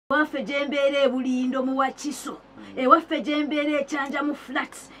Waffe jembere bulindo mu wakiso. Waffe jembere chanja mu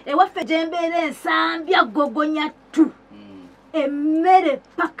flats. Waffe jembere nsambya gogonya tu. Emmere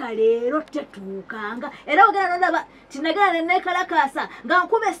paka leero tetuukanga era ogenda nolaba tinagala ne kalakasa nga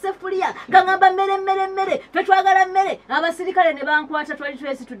nkube sefulia nga ngamba mmere fe twagala mmere abasirikale ne bankwata twali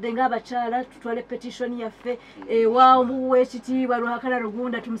twesitudde ng'abakyala tutwale petition yaffe ewa muweekitiibwa Ruhakana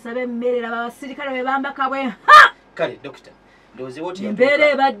Rugunda tumusabe mmere abasirikale be bambaka bwe kale dokita ndoze woti embeera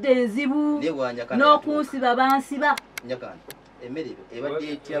ebadde enzibu n'okunsiba bansiba Nyakana emmere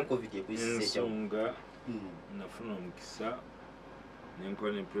ebadde etya covid ekuyisise ekyo nafuna omukisa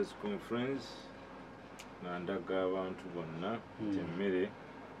Nenkone press conference nandaga abantu bonna emmere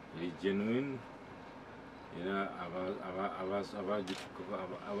eri genuine era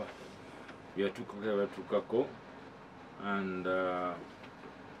abatukako and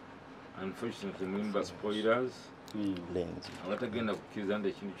unfortunately mwimba spoilers abatagenda kukkiriza nti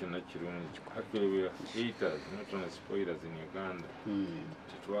ekintu kyonna kirungi actually we are haters not only spoilers in Uganda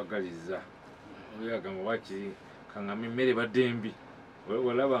tetwagaliza oyagamba wakiri kangamba emmere badembi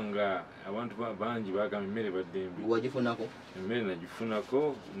walaba nga abantu bangi bagamba emmere baddembi wagifunako emmere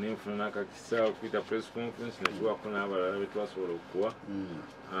nagifunako nenfuna n'akakisa okuyita press conference nakiwako n'abalala betwasobola okuwa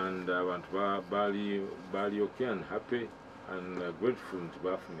and abantu baali okay and happy and grateful nti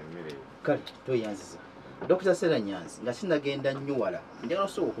bafuna emmere kale toyanziza Dr.Stella Nyanzi nga sinagenda nnyo wala njagala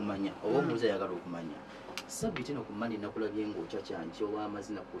osobola okumanya oba omubuuza ayagala okumanya sabiti eno ku Monday nakulabye ng'okyakyanki oba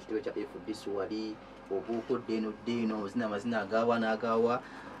amazina ku kitebe kya FDC wali obuuko deno amazina agawa n'agawa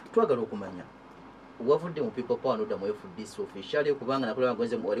twagala okumanya wavudde mu people power n'odda mu FDC officially kubanga nakulaba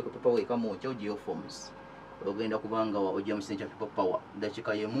ngonze wali ku people power ekamu ogiyo forms ogenda kubanga ojja mu kisenge kya people power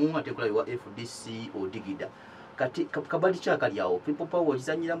dakika yemu ate kulabibwa FDC odigida kati kabali kyakali awo people power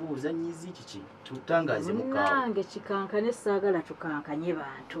okizanyira mu buzanyizi kiki tutangaze mukawo nange Kikankane saagala tukankanye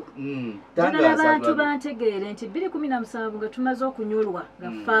bantu tangaza abantu bantegeere nti 2017 nga tumaze okunyolwa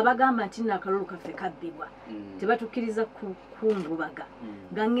nga ffe abagamba nti nakalulu kaffe kabbibwa tebatukkiriza kungubaga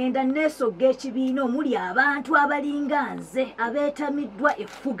nga ngenda neesogga ekibiina omuli abantu abalinga nze abeetamiddwa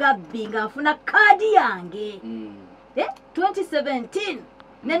effugabbi nga nfuna kaadi yange 2017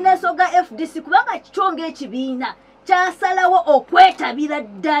 nenesoga FDC kubanga kitonga ekibiina kyasalawo okwetabira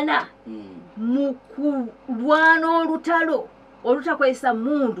ddala mu kulwana olutalo olutakwesa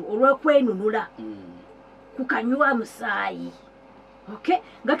mundu olw'okwenunula kukanywa musaayi okay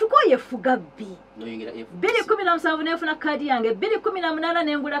nga tukoye fugabbi 2017 nefuna kaadi yange 2018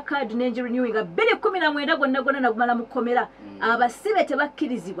 nengula kaadi nengirenewinga 2019 gonna nagumala mukomera abasibe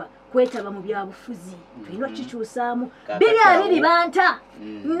tebakkirizibwa kwetaba mu byabufuzi tulina kikyusaamu 2020 banta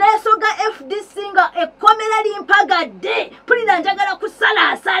nesoga FDC nga ekkomera limpagadde pulira njagala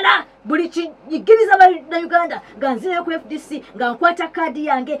kusalaasala buli kiyigiriza ba Uganda nga nzire ku FDC nga nkwata kaadi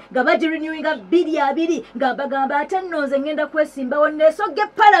yange nga bagirenewinga 2 nga bagamba ate nnoze ngenda kwesimbawo nesoga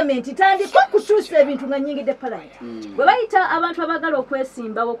parliament tandika kukyusa ebintu nga nyingidde parliament bwe bayita abantu abagala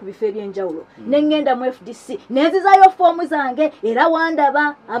okwesimbawo ku bifo ebyenjawulo nengenda mu FDC nezizayo foomu zange era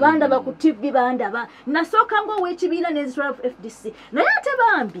wandaba abandaba ku TV bandaba nasooka ngo ow'ekibiina nezitwala ku FDC naye ate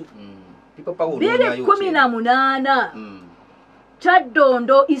bambi 2018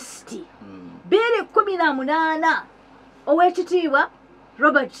 Kyaddondo East 2018 ow'ekitiibwa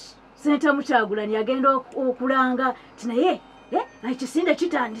Robert Senta Mukyagulani agenda okulanga tinaye ekisinde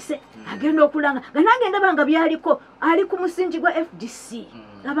kitandise agenda okulanga nga nange ndaba nga byaliko ali ku musingi gwa FDC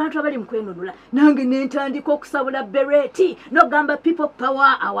abantu abali mu kwenunula nange nentandika okusabula bereti nogamba people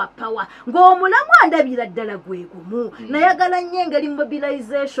power our power ng'omulamu andabira ddala gwe gumu nayagala nnyo engeri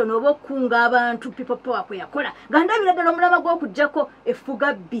mobilization oba okunga abantu people power kwe yakola nga ndabira ddala omulama gw'okuggyako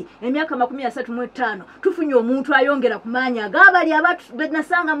effugabbi emyaka 35 tufunye omuntu ayongera ku maanyi ag'abali abantu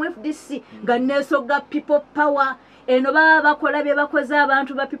benasanga mu FDC nga neesoga people power eno baba bakola bye bakoze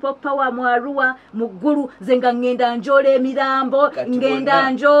abantu ba people power mu Arua mu ggulu nze nga ngenda njola emirambo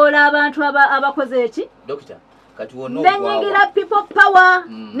ngenda njola abantu abakoze eki Doctor kati wono nenyigira people power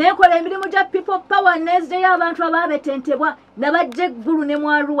nekola emirimu gya people power nezdeyo abantu ababetentebwa nabajje ggulu ne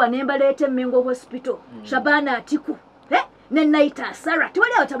mu Arua nembaleeta Mengo Hospital Shabana Atiku ne Naita Sara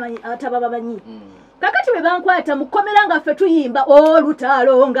tiwali atababanyi kakati bwe bankwata mukomera nga ffe tuyimba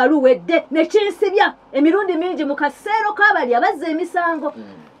olutalo nga luwedde ne kinsibya emirundi mingi mu kaseero kabali abazza emisango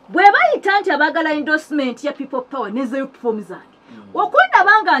bwe bayita nti abagala endorsement ya people power nezeyo perform zange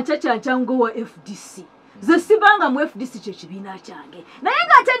okundabanga nkyakyancango wa FDC ze sibanga mu FDC kyekibiina kyange naye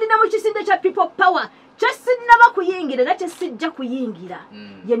nga ate ndina mu kisinde kya people power kyesinnaba kuyingira era kyesijja kuyingira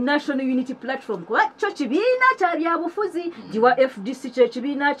ye National Unity Platform kuba kyo kibiina kya byabufuzi giwa FDC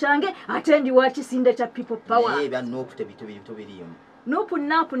kyekibiina kyange ate ndi wa kisinde kya people power Nupu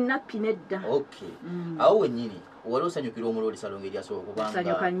nappi nedda. Okay. Awo wennyini wali osanyukira omulodi salongo eryasobola kubanga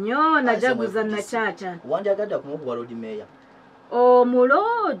sanyuka nnyo najaguza na chacha. Wandyagadde kumukuba lodi meya.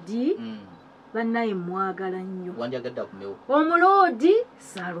 Omulodi bannaye mwagala nnyo. Wandyagadde akumewo. Omulodi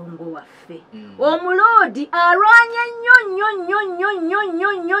Salongo waffe. Omulodi arwanya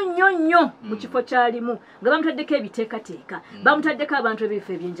nnyo mu kifo kyalimu nga bamutaddeko ebiteekateeka bamutaddeko abantu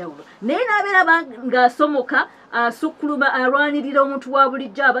ebifo ebyenjawulo naye n'abeera ng'asomoka asukkuluma arwanirira omuntu wa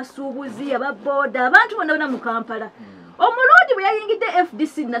bulijjo abasuubuzi ababooda abantu bonna mu Kampala. Omulodi bwe yayingidde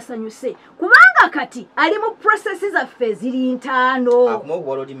FDC nasanyuse kubanga kati ali mu processes zaffe ziri ntaano.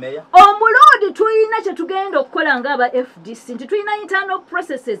 Omulodi tuyina kye tugenda okukola ng'aba FDC nti tuyina internal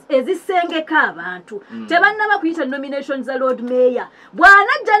processes ezisengeka abantu tebannaba kuyita nominations za Lord Mayor.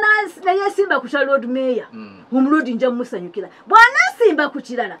 Bw'anajja neyeesimba ku kya Lord Mayor omulodi nja musanyukira. Bw'anasimba ku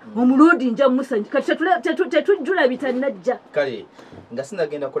kirala omulodi nja musanyukira. Kati tetujjula bitannajja. Kale nga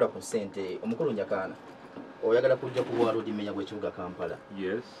sinagenda kukola ku ssente omukulu Nyakana. Oyagala kujja kuwa Lord Mayor gw'ekibuga Kampala.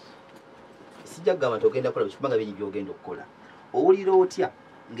 Yes. Sijja kugamba togenda kukola kubanga bingi byogenda okukola. Owulira otya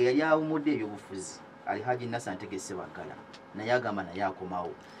nga yali awumudde ebyobufuzi ali Haji Nasantegese Bagala naye agamba naye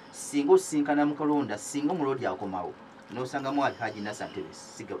akomawo. Singa osinkana mu kalonda singa omulodi akomawo n'osangamu ali Haji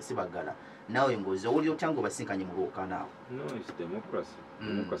Nasantegese Bagala nawe ngozi owulira otya ng'obasinkanye mu lwokanaawo. No, it's democracy.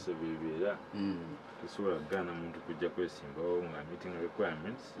 Democracy bibeera. Tesobola kugaana muntu kujja kwesimbawo nga meeting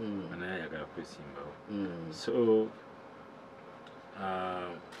requirements naye ayagala kwesimbawo. So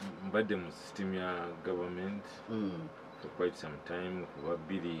mbadde mu system ya government for quite some time kuba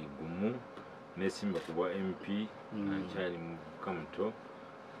bbiri gumu nesimba kuba MP nkyali mu Kamuto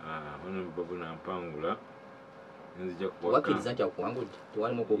Honorable Babu Nampangula nzija kuba wakiriza nti akuwangudde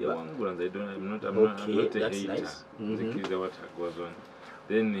tewalimu kuba wangula nze I'm not a hater. Nzikiriza what goes on.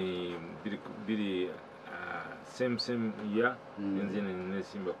 Then biri same year nzine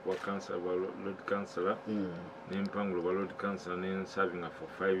nesimba kuba council Lord Councillor nempangula ba Lord Councillor ne serving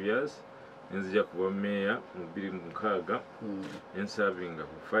for 5 years. Nzija kuba mayor mu 2006 and serving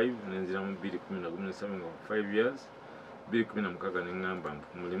for 5 nenzira mu 2011 serving for 5 years 2016 nengamba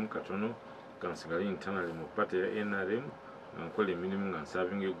mulimu katono kansigala internally mu party ya NRM nkola emirimu nga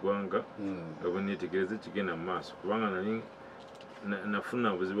serving eggwanga nga netegereza kigenda mu maaso kubanga nali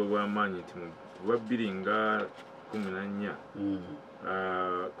nafuna obuzibu bw'amaanyi nti mu bwabbiri nga 14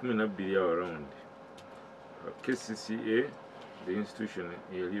 12 around KCCA the institution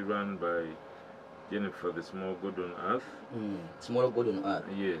is run by Jennifer, the Small God on Earth. Small God on Earth?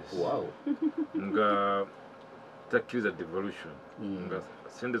 Yes. Wow. Nga takkiriza devolution. Nga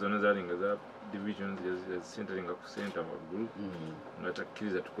sente zonna zaali nga za divisions centering ku center waggulu. Nga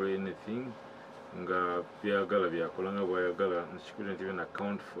takkiriza tukole anything. Nga byagala byakola nga bwayagala. She couldn't even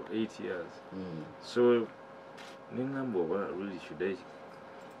account for 8 years. So, nengamba oba really should I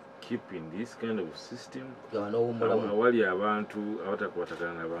keep in this kind of system awali abantu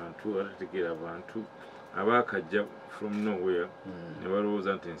abatakwatagana n'abantu abatategeera abantu abakajja from nowhere ne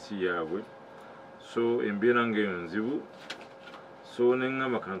balowooza nti ensi yaabwe so embeera ng'eyo nzibu so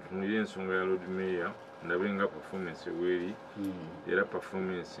neŋŋamba kantunulira ensonga ya Lord Mayor ndabe nga performance bweri era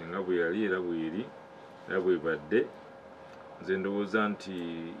performance nga bwe yali era bweri era bwebadde nze ndowooza nti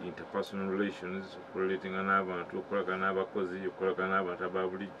interpersonal relations okulatinga n'abantu okolagana n'abakozi okolagana n'abantu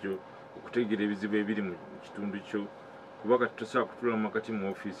ababulijjo okutegeera ebizibu ebiri mu kitundu kyo kuba kati tosobola kutula mu makati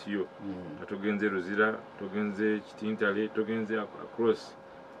mu ofiisi yo nga togenze Luzira togenze Kitintale togenze across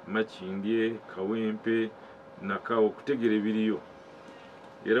Makindye Kawempe Nakawa okutegeera ebiriyo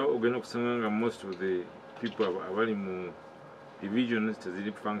era ogenda okusanga nga most of the people abali mu divisions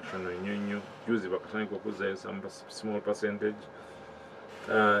teziri functional nnyo juzi bakatandika okuzaayo some small percentage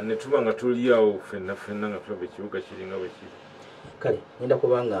netuba nga tuli awo ffenna nga tulaba ekibuga kiringa bwe kiri kale ngenda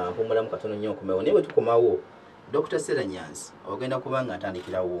kubanga mpumulamu katono nnyo okumewo naye bwe tukomawo Dr.Stella Nyanzi ogenda kubanga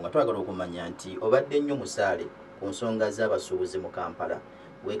atandikirawo nga twagala okumanya nti obadde nnyo musaale ku nsonga z'abasuubuzi mu Kampala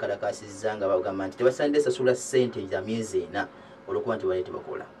weekalakaasizza nga bagamba nti tebasaanidde sasula ssente za myezi 4 olwokuba nti bali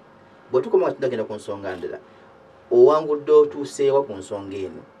tebakola bwe tukoma nga tudagenda ku nsonga ndala owangudde otuuseewa ku nsonga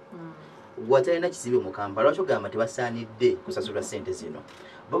eno gwatalina kizibe mu Kampala lwaki ogamba tebasaanidde kusasula ssente zino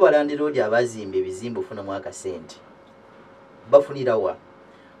bo balandira odi abazimba ebizimbe ofunamu akasente bafunirawa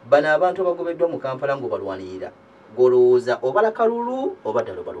bano abantu abagobeddwa mu Kampala ng'obalwanirira golowooza obala kalulu oba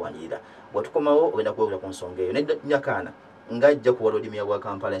ddala obalwanirira bwetukomawo ogenda kwogera ku nsonga eyo Nyakana ng'ajja kuwa Lord Mayor wa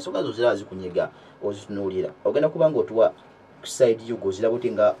Kampala ensonga zo ziraba zikunyiga ozitunuulira ogenda kuba ng'otuwa side yo goziraba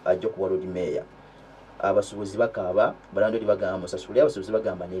oti nga ajja kuwa Lord Mayor abasuubuzi bakaaba balandodi bagamba musasule abasuubuzi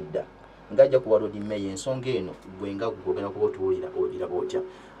bagamba nedda ng'ajja kuwa Lord Mayor ensonga eno bwe nga ogenda kuba otuwulira ogiraba otya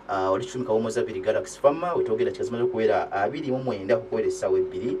oli kitumi kawumuza biri Galaxy Farmer wetogera kizimaze okuwera 29 okuwera essaawa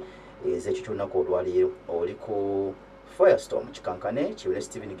 2 ez'ekyo ky'olunaku olwaleero oli ku Firestorm Kikankane Kiwere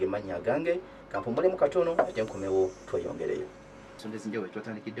Steven Gemanya gange kampumulemu katono ate nkomewo tweyongereyo sondezi njawe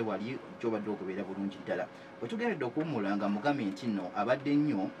twatandikidde wali kyobadde okubeera bulungi ddala wetugendedde okuwummulanga mugambe nti nno abadde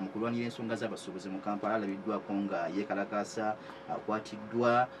nnyo mu kulwanira ensonga z'abasuubuzi mu Kampala alabiddwako nga yeekalakaasa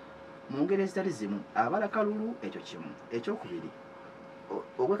akwatiddwa mu ngeri ezitali zimu abala kalulu ekyo kimu ekyokubiri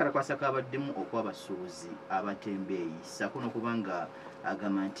okwekalakaasa kabaddemu okw'abasuubuzi abatembeeyi ssaako n'okuba nga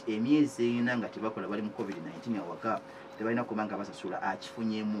agamba nti emyezi ena nga tebakola bali mu COVID-19 awaka tebalina kuba nga basasula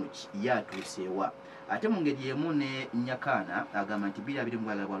akifunyeemu ki ye atuuseewa ate mu ngeri emu ne Nyakana agamba nti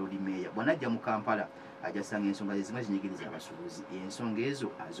 2020 bwa lulimeeya bw'anajja mu Kampala ajasanga ensonga ezimu zinyigiriza abasuubuzi ensonga ezo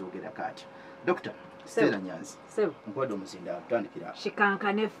azogerako atya Dr. Stella Nyanzi nkwada omuzinda atandikira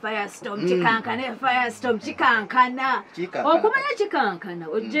Kikankane Firestorm Kikankane Firestorm Kikankana okumanya Kikankana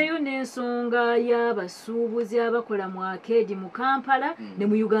ojjeyo n'ensonga y'abasuubuzi abakola mu arcade mu Kampala ne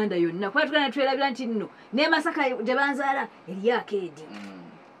mu Uganda yonna kuba tugenda twelabira nti nno ne Masaka gye banzaala eri arcade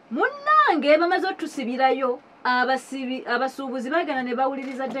munnange bamaze otusibirayo abasuubuzi bagana ne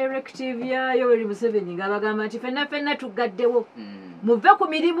bawuliriza directive yayo Yoweri Museveni ng'abagamba nti fenna tugaddewo muve ku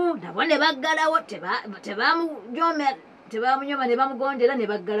mirimu nabo ne baggalawo tebamunyoma ne bamugondera ne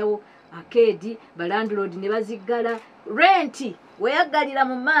baggalawo arcade balandlord ne baziggala renti weyaggalira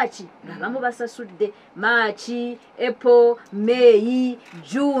mu Maachi ng'abamu basasudde Maachi April May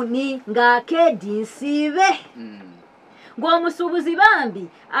June ng'arcade nsiibe ng'omusuubuzi bambi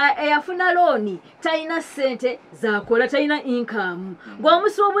eyafuna looni talina ssente zakola talina income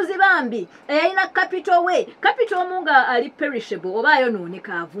ng'omusuubuzi bambi eyalina capital omu nga ali perishable oba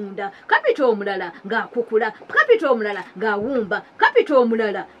ayonooneka avunda capital omulala ng'akukula capital omulala ng'awumba capital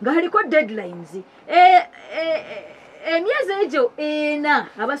omulala ng'aliko deadlines emyezi egyo ena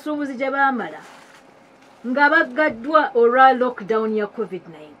abasuubuzi gye baamala nga baggaddwa olwa lockdown ya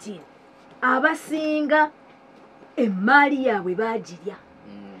COVID-19 abasinga emaali yaabwe baagirya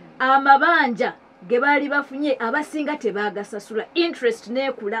amabanja ge baali bafunye abasinga tebaagasasula interest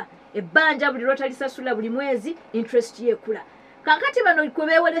neekula ebbanja buli lwotalisasula buli mwezi interest yeekula kakati bano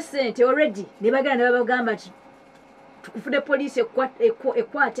kwebeewole ssente already ne bagenda ne babagamba nti tukufune poliisi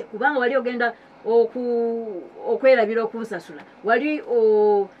ekwate kubanga wali ogenda okwerabira okunsasula wali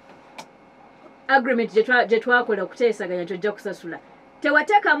agreement gye twakola okuteesaganya nti ojja kusasula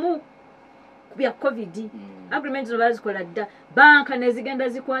tewateekamu bya COVID agreement no bazikola dda banka nezigenda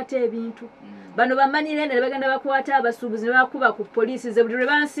zikwata ebintu bano bamanire ne bagenda bakwata abasuubuzi ne bakuba ku poliisi ze buli lwe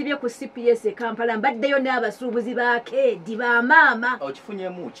bansibye ku CPS e Kampala mbaddeyo n'abasuubuzi ba kedi ba maama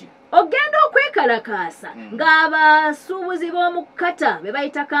okifunyeemu ki ogenda okwekalakaasa ng'abasuubuzi b'omu kata be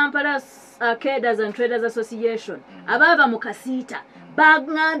bayita Kampala Arcaders and Traders Association abaava mu kasiita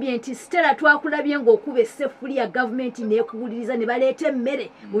bagambye nti Stella twakulabye ng'okuba esseffuliya gavumenti neekuwuliriza ne baleeta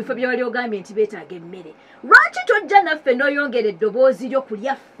emmere mu bifo bye wali ogambye nti beetaaga emmere lwaki tojja naffe n'oyongera eddoboozi lyo ku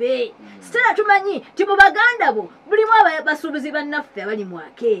lyaffe Stella tumanyi nti mu baganda bo bulimu abasuubuzi bannaffe abali mu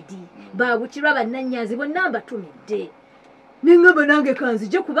akeedi baabukirwa bannannyanzi bonna mbatumidde nengamba nange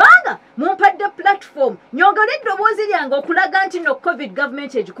kanzije kubanga mumpadde platform nyongera eddoboozi lyange okulaga nti no COVID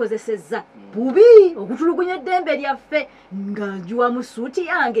government egikozesezza bubi okutulugunya eddembe lyaffe nga njuwa mu suuti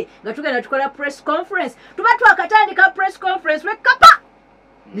yange nga tugenda tukola press conference tuba twakatandika press conference wekapa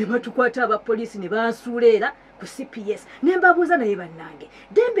ne batukwata abapoliisi ne bansuula era ku CPS ne mbabuuza naye bannange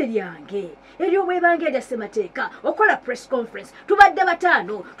dembe lyange ery'obwebange erya ssemateeka okola press conference tubadde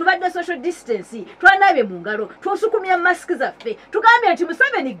bataano tubadde social distance twanabye mu ngalo twosukumya masiki zaffe tugambye nti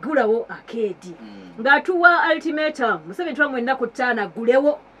Museveni ggulawo akeedi ng'atuwa ultimatum Museveni twamwenna ku ttaano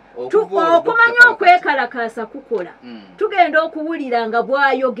aggulewo okumanya okwekalakaasa kukola tugenda okuwulira nga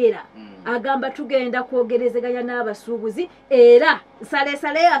bw'ayogera agamba tugenda kwogerezeganya n'abasuubuzi era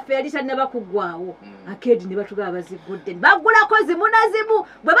nsaleesale yaffe yali tannaba kuggwawo akeedi ne batugaba baziggudde baggulako zimu na zimu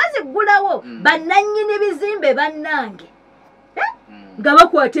bwe baziggulawo bannannyini bizimbe bannange nga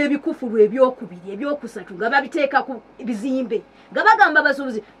bakwata ebikufulu ebyokubiri ebyokusatu nga babiteeka ku bizimbe nga bagamba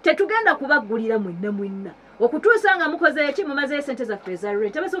abasuubuzi tetugenda kubaggulira mwenna okutuusa nga mukoze eki mumazeyo sente zaffe eza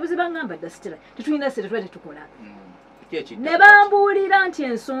rent abasuubuzi baŋŋamba dda Stella tetulina sente tuba tetukola ne bambuulira nti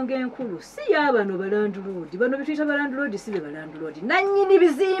ensonga enkulu si y'abano balanduloodi bano betuyita balanduloodi si be balanduloodi nannyini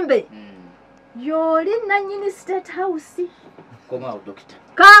bizimbe y'oli nannyini state house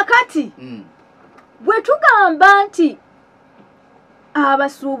kaakati bwe tugamba nti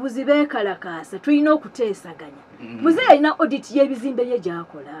abasuubuzi beekalakaasa tulina okuteesaganya muzeeyi alina audit y'ebizimbe bye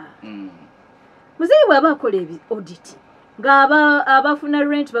gy'akola muzeeyi bw'aba akola audit ng'aba abafuna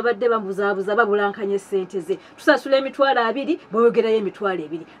rent babadde bambuzaabuza babulankanya ssente ze tusasula emitwalo 2 boyogerayo emitwalo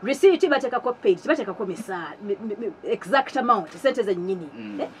 2 receipt bateekako page bateekako exact amount ssente zennyini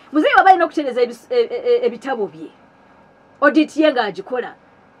muzeeyi waba alina okutereeza ebitabo bye audit ye ng'agikola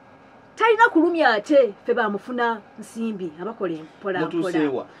talina kulumya ate ffe bamufuna nsimbi abakola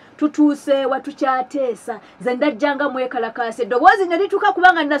empolampola tutuuseewa tukyateesa nze ndajjanga mwekalakaasa eddoboozi ne lituuka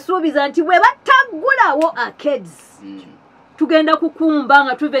kubanga nasuubiza nti bwe bataggulawo arcades tugenda kukumba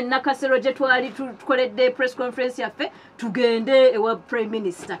nga tuve Nakasero gye twali tukoledde press conference yaffe tugende ewa prime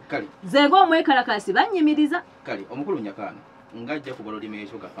minister nze ng'omwekalakaasi bannyimiriza kale omukulu Nyakana ngajja ku balolime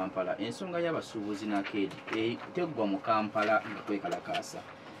y'ekibuga Kampala ensonga y'abasuubuzi n'akeedi teggwa mu Kampala nga kwekalakaasa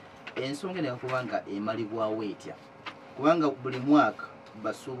ensonga eno kubanga emalibwawo etya kubanga buli mwaka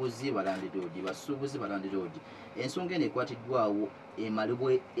basuubuzi balandiroodi ensonga eno ekwatiddwawo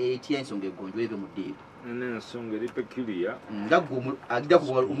emalibwa etya ensonga eggonjwa ebe mu ddeeru n'ensonga eri peculiar agenda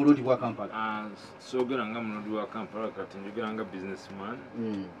ku omulundi bwa Kampala soogera nga muludi wa Kampala kati njogera nga businessman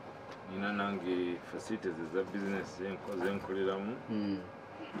nina nange facilities eza business zenkoleramu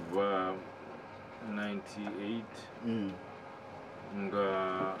kuva 98 nga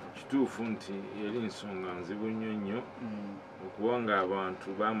kituufu nti yali nsonga nzibu nnyo okubanga abantu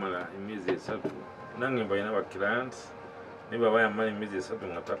bamala emyezi 3 nange mbalina ba clients ne baba yamala emyezi 3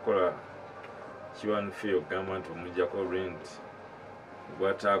 nga takola kiwandife okugamba nti omujjako rent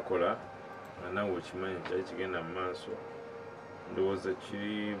gwataakola nga nawe okimanyi kyali kigenda mu maaso ndowooza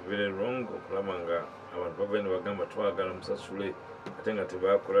kiri very wrong okulaba nga abantu bava ne bagamba twagala musasule ate nga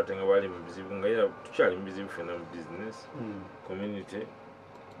tebakola ate nga bali mu bizibu nga era tukyali mu bizibu fena mu business community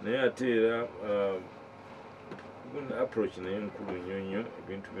naye ate era approach naye nkulu nnyo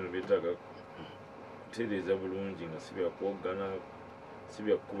ebintu bino byetaaga kutereeza bulungi nga si byakwogana si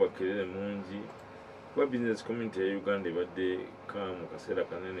byakukuba kerere mungi kuba business community ya Uganda ebadde mu kaseera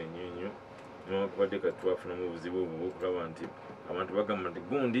kanene nnyo newankubadde kati twafunamu obuzibu obwo okulaba nti abantu bagamba nti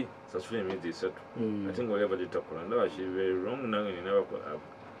gundi sasula emyezi 3 ate nga oli abadde takola ndaba kiri very wrong nange nina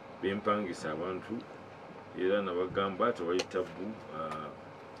bempangisa abantu era nabagamba tebayitabu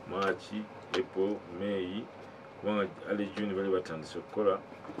Maachi, April, May kubanga ali June bali batandise okukola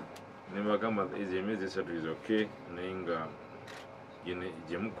ne bagamba ezo emyezi 3 is okay naye nga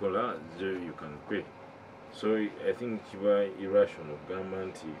gye mukola you can pay. So I think kiba irrational okugamba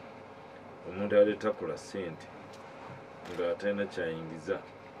nti omuntu ali takola ssente nga talina kyayingiza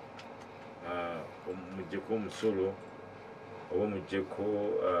mujjeko omusolo oba mujjeko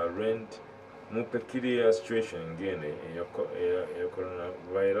rent mu peculiar situation ngene eya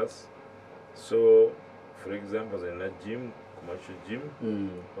coronavirus. So for example zina gym, commercial gym,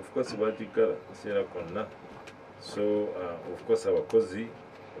 of course batikala kaseera konna. So of course abakozi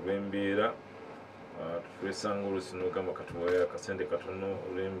b'embeera twesanga oluusi n'ogamba katuwaya akasente katono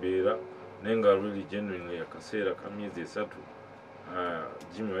olw'embeera naye nga really genuinely akaseera ka myezi 3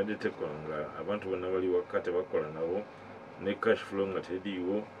 gym ebadde tekola nga abantu bonna bali waka tebakola nabo ne cash flow nga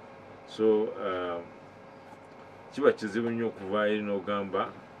teriiwo. So kiba kizibu nnyo okuvaayo eri n'ogamba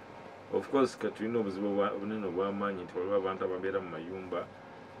of course katulina obuzibu obunene obw'amaanyi nti waliwo abantu ababeera mu mayumba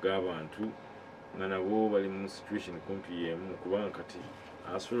g'abantu nga nabo bali mu situation kumpi y'emu kubanga kati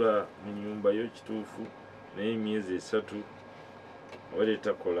asula mu nnyumba yo kituufu naye emyezi 3 abadde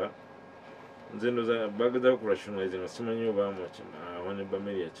takola. Nze ndoza bageza ku rationalize nga simanyi oba awane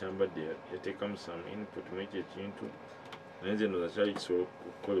bameri yakyambadde yateekamu some input mu ekyo ekintu naye nze ndoza kyali kisobola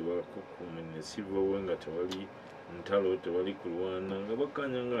okukolebwako ku munesivowe nga tewali ntalo tewali kulwana nga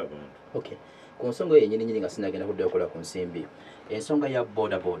bakkanya ng'abantu. Okay. Ku nsonga yennyini nga sinagenda kudda okukola ku nsimbi ensonga ya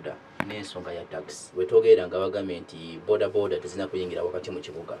boda n'ensonga ya taxi wetwogerera nga bagambye nti boda tezina kuyingira wakati mu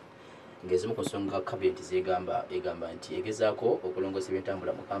kibuga ng'ezimu ku nsonga cabinet zegamba nti egezaako okulongoosa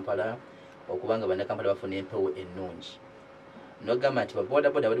ebyentambula mu Kampala okubanga bannakampala bafuna empewo ennungi nogamba nti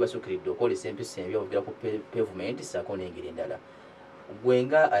baboda bali basuukiridde okwolesa empisa embi okugira ku pavement saako n'engeri endala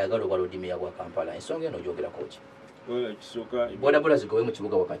gwenga ayagala okwala odimeya bwa Kampala ensonga eno ogyogerako ki? Boda zigowe mu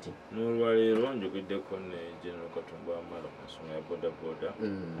kibuga wakati n'olwaleero njogeddeko ne General Katumba Amala ku nsonga ya boda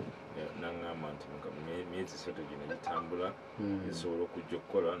n'aŋŋamba nti myezi 3 gino gitambula zisobola okujja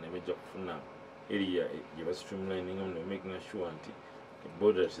okukola naye bajja kufuna area gye basitreamlininga mu making sure nti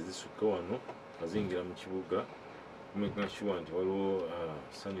boda tezisukka wano nga zingira mu kibuga making sure nti waliwo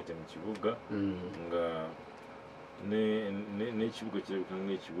sanity mu kibuga nga n'ekibuga kirabika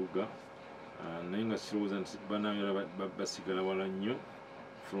ng'ekibuga naye nga sirowooza nti banaabera basigala wala nnyo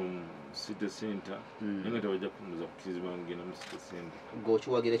from city center naye nga tebajja kumuza kukirizibwa ngenda mu city center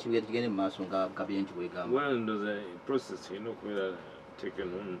ng'okiwagira ekibuga kigende mu maaso nga kabinet bwegamba ndoza process erina okubeera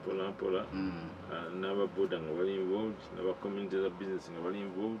taken on mpola n'ababoda nga bali involved n'abakommunity za business nga bali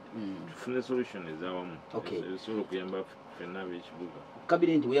involved tufune solution ez'awamu ezisobola okuyamba ffenna ab'ekibuga.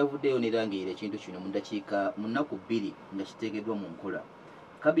 Kabinenti we yavuddeyo n'erangiira ekintu kino mu ddakiika mu nnaku 2 nga kiteekeddwa mu nkola.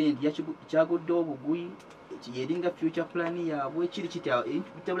 Kabinenti kyaguddewo obugwi yeringa future plan yaabwe kiri kitya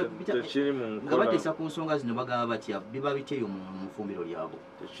nga bateesa ku nsonga zino bagamba batya biba biteeyo mu ffumbiro lyabwe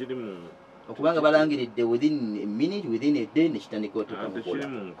tekiri mu okubanga balangiridde within a minute within a day nekitandika tekiri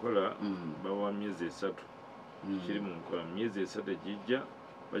mu nkola bawa myezi 3 kiri mu nkola myezi 3 ejijja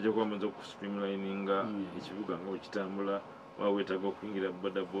bajja kuba bamaze okustreamlininga ekibuga nga bwekitambula waba weetaaga okuyingira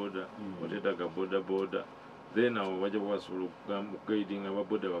bodaboda oteetaaga bodaboda then abo bajja kuba basobola okugaidinga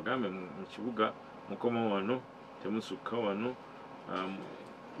ababoda bagambe mu kibuga mukoma wano temusukka wano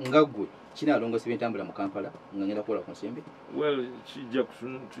nga ggwe kinaalongosa ebyentambula mu Kampala nga ngenda kukola ku nsimbi. Well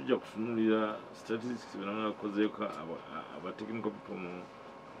tujja kutunulira statistics benakozeeko aba technical people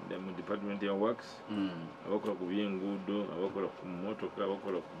mu department ya works abakola ku byenguudo abakola ku motoka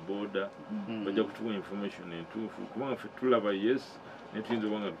abakola ku boda bajja kutuwa information entuufu kubanga ffe tulaba yes netuyinza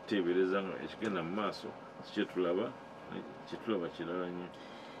oba nga tuteebereza nga ekigenda mu maaso kyetulaba kirala nnyo.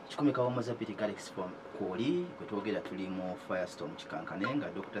 Kikumi kawomoza Piti Galaxy kwoli kwetwogera tuli mu Firestorm Kikankane nga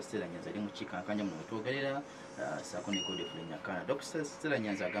Dr. Stella Nyanzi ali mu Kikankane mu wetwogerera saako ne Godfrey Nyakana. Dr. Stella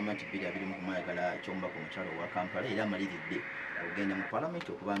Nyanzi agamba nti 2021 ayagala kyomubaka omukyalo wa Kampala era amaliridde okugenda mu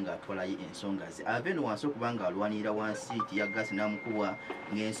palamenti okubanga atwalayo ensonga ze ave no wansi okubanga alwanirira wansi tiyagasi n'amukuba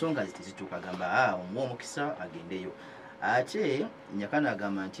ng'ensonga ze tezituuka agamba omuwa omukisa agendeyo. Ate Nyakana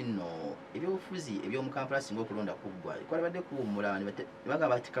agamba nti nno ebyobufuzi eby'omu Kampala singa okulonda kuggwa kwalabadde kuwummula baga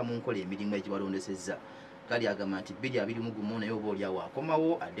batika mu nkola emirimu egibalondesezza kali agamba nti 2021 naye oba oliawo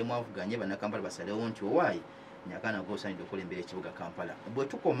akomawo addemu avuganye bannakampala basalewo nti owaayi Nyakana g'osaanidde okulembera ekibuga Kampala bwe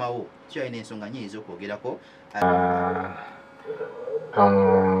tukomawo kyalina ensonga nnyingi okwogerako.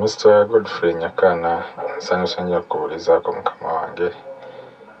 Mr. Godfrey Nyakana nsanyusa nnyo okubuulizaako mukama wange.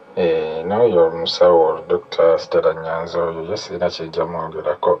 N'oyo omusawo Dr. Stella Nyanzi oyo ye sirina kijja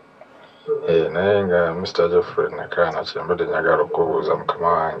mwogerako naye nga Mr. Godfrey Nyakana kyembadde njagala okubuuza mukama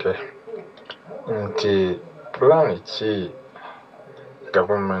wange nti pulaani ki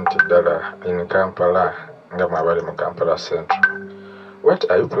gavumenti ddala in Kampala nga mwabali mu Kampala Central, what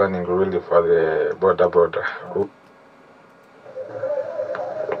are you planning really for the border?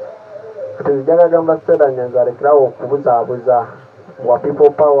 Njagala gamba Stella Nyanzi alekerawo okubuzaabuza wa people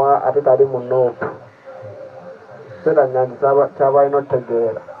power ate tali mu North. Stella Nyanzi kyabalina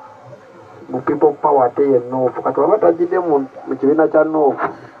otegeera mu people power ate ye North kati waba tajjidde mu kibiina kya North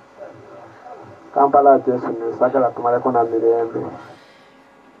Kampala agyesonyiwe sagala tumaleko na mirembe.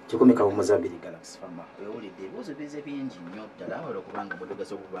 Kikumi kawomoza Piti Galaxy fama wewulidde ebibuuzo bize bingi nnyo ddala olwokubanga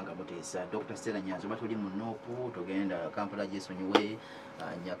mudogasa okubanga muteesa Dr. Stella Nyanzi oba tuli mu North togenda Kampala agyesonyiwe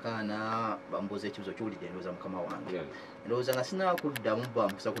Nyakana bambuuza ekibuzo kiwulidde ndowooza mukama wange ndowooza nga sinakuddamu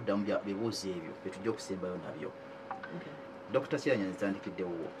bamukisa kuddamu bibuuzo ebyo byetujja okusembayo nabyo. Dr. Stella Nyanzi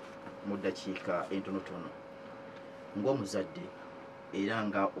tandikiddewo mu ddakiika entonotono ng'omuzadde era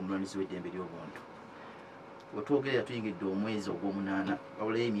nga omulwanizi w'eddembe ly'obuntu wetwogerera tuyingidde omwezi ogw'omunaana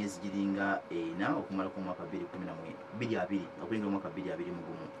wabulayo emyezi giringa 4 okumalako omwaka 2020 okulingira omwaka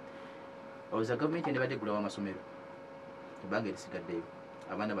 2021 olowooza gavumenti endibadde eggulawo amasomero ebbanga erisigaddeyo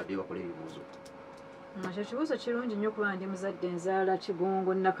abaana baddeyo bakola ebibuuzo. Ekyo kibuuzo kirungi nnyo kuba ndi muzadde nzaala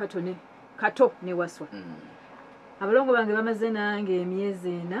Kigongo Kato ne Waswa. Abalongo bange bamaze nange emyezi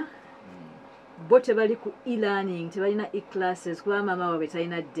 4 bo tebali ku e-learning tebalina e-classes kuba maama waabwe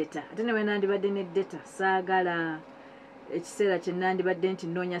talina data ate ne bwe nandibadde ne data saagala ekiseera kye nandibadde nti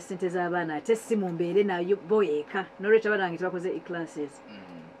nnoonya ssente z'abaana ate si mu mbeere nayo bo eka n'olwekyo abaana bange tebakoze e-classes.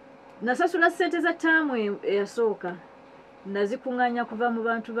 Nasasula ssente za ttaamu eyasooka nazikuŋŋaanya kuva mu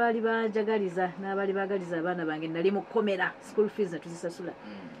bantu baali bajagaliza n'abaali baagaliza abaana bange nali mu kkomera school fees netuzisasula.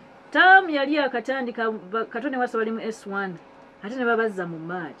 Ttaamu yali akatandika Kato ne Waswa bali mu S1 ate ne babazza mu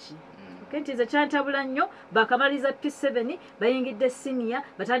Maachi. Kenti ze kyantabula nnyo bakamaliza P7 bayingidde senior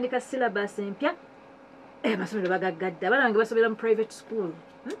batandika syllabus empya amasomero bagaggadde abaana bange basomera mu private school.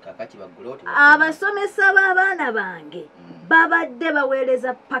 Abasomesa b'abaana bange babadde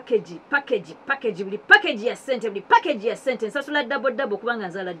baweereza package buli package ya ssente nsasula double kubanga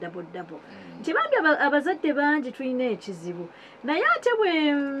nzaala double. Nti bambi abazadde bangi tulina ekizibu naye ate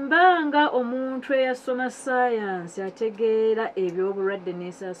bwe mbanga omuntu eyasoma science ategeera ebyobulwadde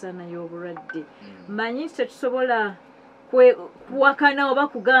n'ensaasaana y'obulwadde manyi nti tetusobola kuwakana oba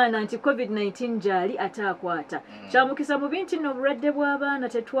kugaana nti COVID-19 gyali ate akwata. Kyamukisa mu binti nno obulwadde bw'abaana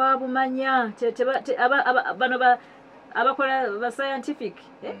tetwabumanya bano abakola ba scientific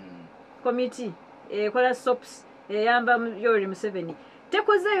committee ekola SOPS eyamba Yoweri Museveni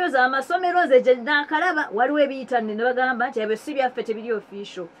tekozeeyo za amasomero nze gye naakalaba waliwo ebiyita ne bagamba nti ebyo si byaffe tebiri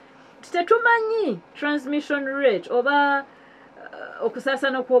official. Tetumanyi transmission rate oba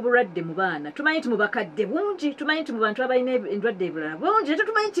okusaasana kw'obulwadde mu baana. Tumanyi nti mu bakadde bungi, tumanyi nti mu bantu abalina endwadde ebirala bungi,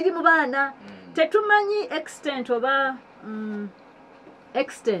 tetumanyi kiri mu baana. Tetumanyi extent oba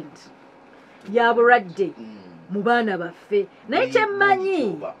extent ya bulwadde mu baana baffe. Naye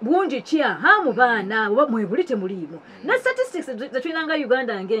kyemmanyi bungi ki aha mu baana oba mwebuli temuliimu. Ne statistics zetulina nga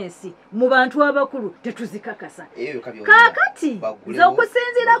Uganda ng'ensi mu bantu abakulu tetuzikakasa. Kaakati nze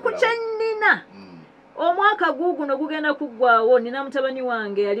okusinziira ku kyennina omwaka guguno gugenda kuggwawo, nina mutabani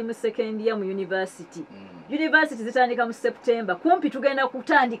wange yali mu second year mu university. University zitandika mu September, kumpi tugenda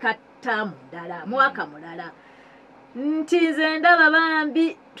kutandika ttaamu ddala, mwaka mulala. Nti nze ndaba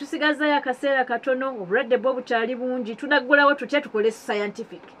bambi tusigazayo akaseera katono, obulwadde bwo bukyali bungi, tunaggulawo tutya tukole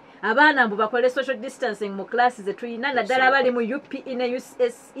scientific. Abaana mbu bakole social distancing mu classes zetulina, naddala bali mu UPE ne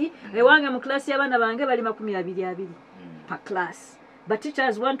USE. Ewange mu class y'abaana bange bali 20 per class. But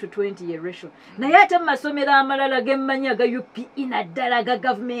teachers 1 to 20 ye ratio. Naye ate mu masomero amalala gemmanyi aga UPE naddala ga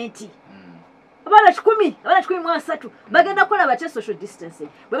gavumenti. Abana 13 bagenda kola batya social distancing.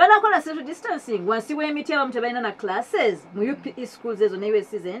 Bwe banakola social distancing wansi w'emiti abamu tebalina na classes mu UPE schools ezo ne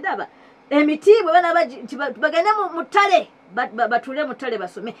USE zendaba. Emiti bwe bana bagende mu ttale batule mu ttale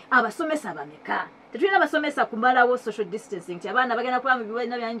basome. Abasomesa bameka. Tetulina basomesa kumalawo social distancing nti abaana bagenda kuba mu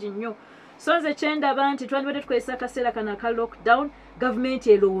bibiina byangi nnyo. So nze kyendaba nti twandibadde tukozesa akaseera kana ka lockdown,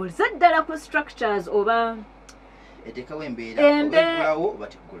 gavumenti erowooza ddala ku structures oba etekawo embeera oba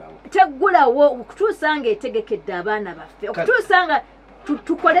teggulawo okutuusa nga etegekedde abaana baffe, okutuusa nga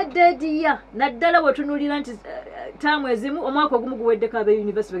tukole dediya naddala bwe tunuulira nti taamu ezimu omwaka ogumu guweddeko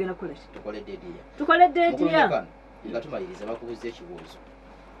ab'university bagenda kukola ki? Tukole dediya. Nga tumaliriza bakubuuza ekibuuzo,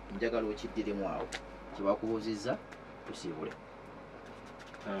 njagala okiddiremu awo kye bakubuuzizza tusiibule.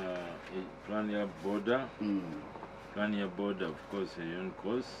 Plan ya border of course yon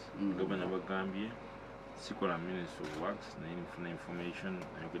course gavana bagambye sikola Ministry of Works na infuna information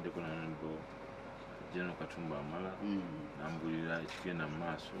ayogedde ko n'ondo General Katumba Amala nambulira ekigenda mu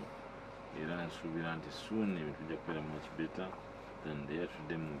maaso era nsuubira nti soon ebintu bijja kubeera much better than the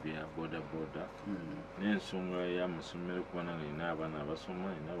yesterday mu bya border n'ensonga y'amasomero kubana nga ina abaana abasoma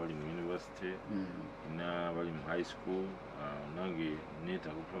ina bali mu university ina bali mu high school nange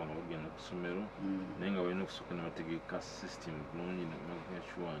neetaaga okulaba nga bagenda ku ssomero naye nga balina okusooka ne bategeka system bulungi nemaking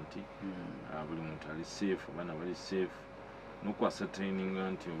sure nti buli muntu ali safe, abaana bali safe,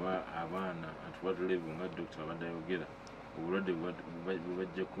 n'okwasataininga nti oba abaana at what level nga doctor abadde ayogera obulwadde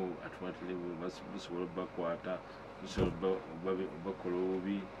bubajjako at what level busobola bakwata busobola bakola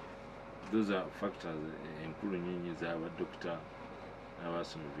obubi. Those are factors enkulu nyingi z'abadokita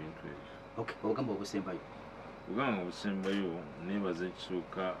n'abasoma ebintu ebyo. Okay, ogamba obusembayo. Ogamba obusembayo neebaza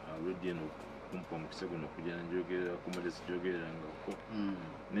ekisooka already eno kumpa omukisa guno okujja nenjogerera kumalesi jogererangako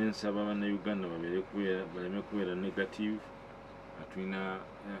nensaba bannayuganda baleme kubeera negative. Tulina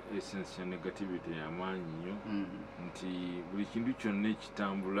essence ya negativity y'amaanyi nnyo nti buli kintu kyonna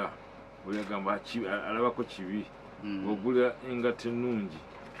ekitambula buli agamba alabako kibi. Bw'ogula engato ennungi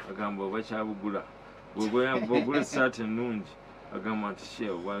agamba oba kyabugula, bw'ogula essaati ennungi agamba nti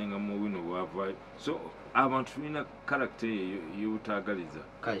share obwalingamu wino bwavaayo. So abantu tulina character y'obutaagaliza,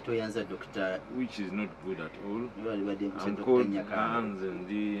 kale toyanza Dr. which is not good at all. I'm called Hans and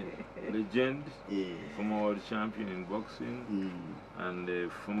the legend, former world champion in boxing and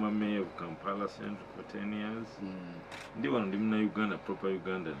former mayor of Kampala Central for 10 years. Ndi wano ndi muna Uganda, proper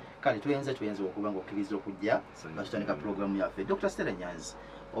Ugandan. Kale toyanza okuba ng'okkiriza okujja batutandika programu yaffe. Dr. Stella Nyanzi,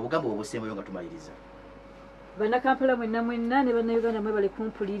 obugambo obusembayo nga tumaliriza. Bannakampala mwenna ne bannayuganda mwe bali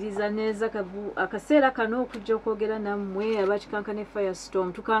kumpuliriza neza akaseera kano okujja okwogera nammwe aba Kikankane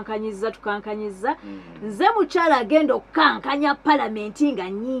Firestorm. Tukankanyiza nze mukyala agenda okukankanya palamenti nga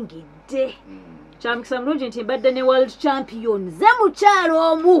nnyingidde. Kyamukisa mulungi nti mbadde ne world champion. Nze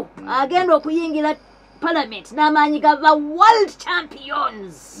mukyala omu agenda okuyingira palamenti n'amaanyi gaba world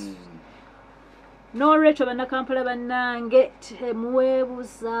champions. N'olwekyo bannakampala bannange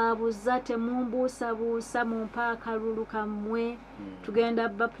temuweebuzaabuza, temumbuusabuusa, mumpa akalulu kammwe. Tugenda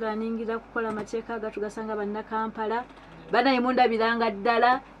baplaningira kukola amateeka agatugasanga bannakampala. Banaye mundabiranga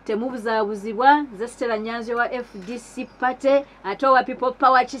ddala, temubuzaabuzibwa. Nze Stella Nyanzi wa FDC Party ate owa People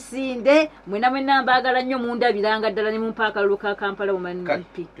Power Kisinde. Mwenna mbaagala nnyo mundabiranga ddala ne mumpa akalulu ka Kampala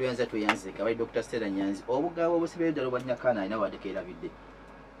mumanyipi. Tuyanze kabali Dr. Stella Nyanzi. Obugabo obusibeyo ddala obwa Nyakana alina wadde keerabidde.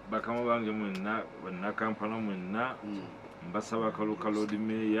 Bakama bange mwenna bannakampala mwenna mbasaba akalulu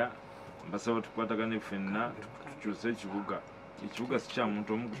meeya, mbasaba tukwatagane ffenna tukyuse ekibuga. Ekibuga si kya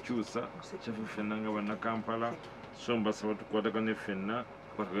muntu omu kukyusa, kyaffe ffenna nga bannakampala. so mbasaba tukwatagane ffenna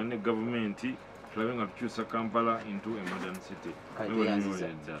tukwatagane ne gavumenti tulabe nga tukyusa Kampala into a modern city.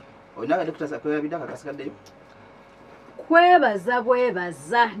 Oinaga Dr. Sakoya bidaka kasikadde kwebaza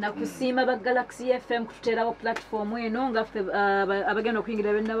bwebaza na kusiima ba Galaxy FM kututerawo platform eno nga abagenda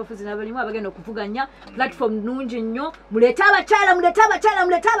okuyingira bennabafuzi n'abalimu abagenda okuvuganya platform nungi nnyo muleta abakyala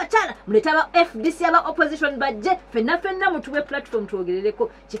muleta aba FDC aba opposition bajje fenna mutuwe platform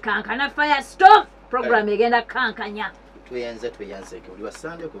twogerereko Kikankana Firestorm program egenda kankanya tweyanze buli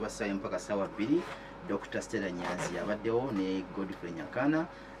wasande okuva ssaawa mpaka ssaawa 2 Dr. Stella Nyanzi abaddewo ne Godfrey Nyakana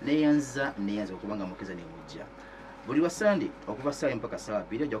neyanza okubanga mukeza ne mujja buli wasande okuva ssaawa mpaka ssaawa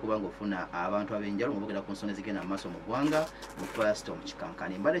 2 ojja kubanga ofuna abantu ab'enjalo mubogera ku nsonga ezigenda amaaso mu ggwanga mu Firestorm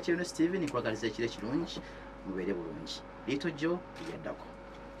Kikankane mbadde Kirino Steven nkwagaliza ekiro ekirungi mubeere bulungi liito jjo yaddako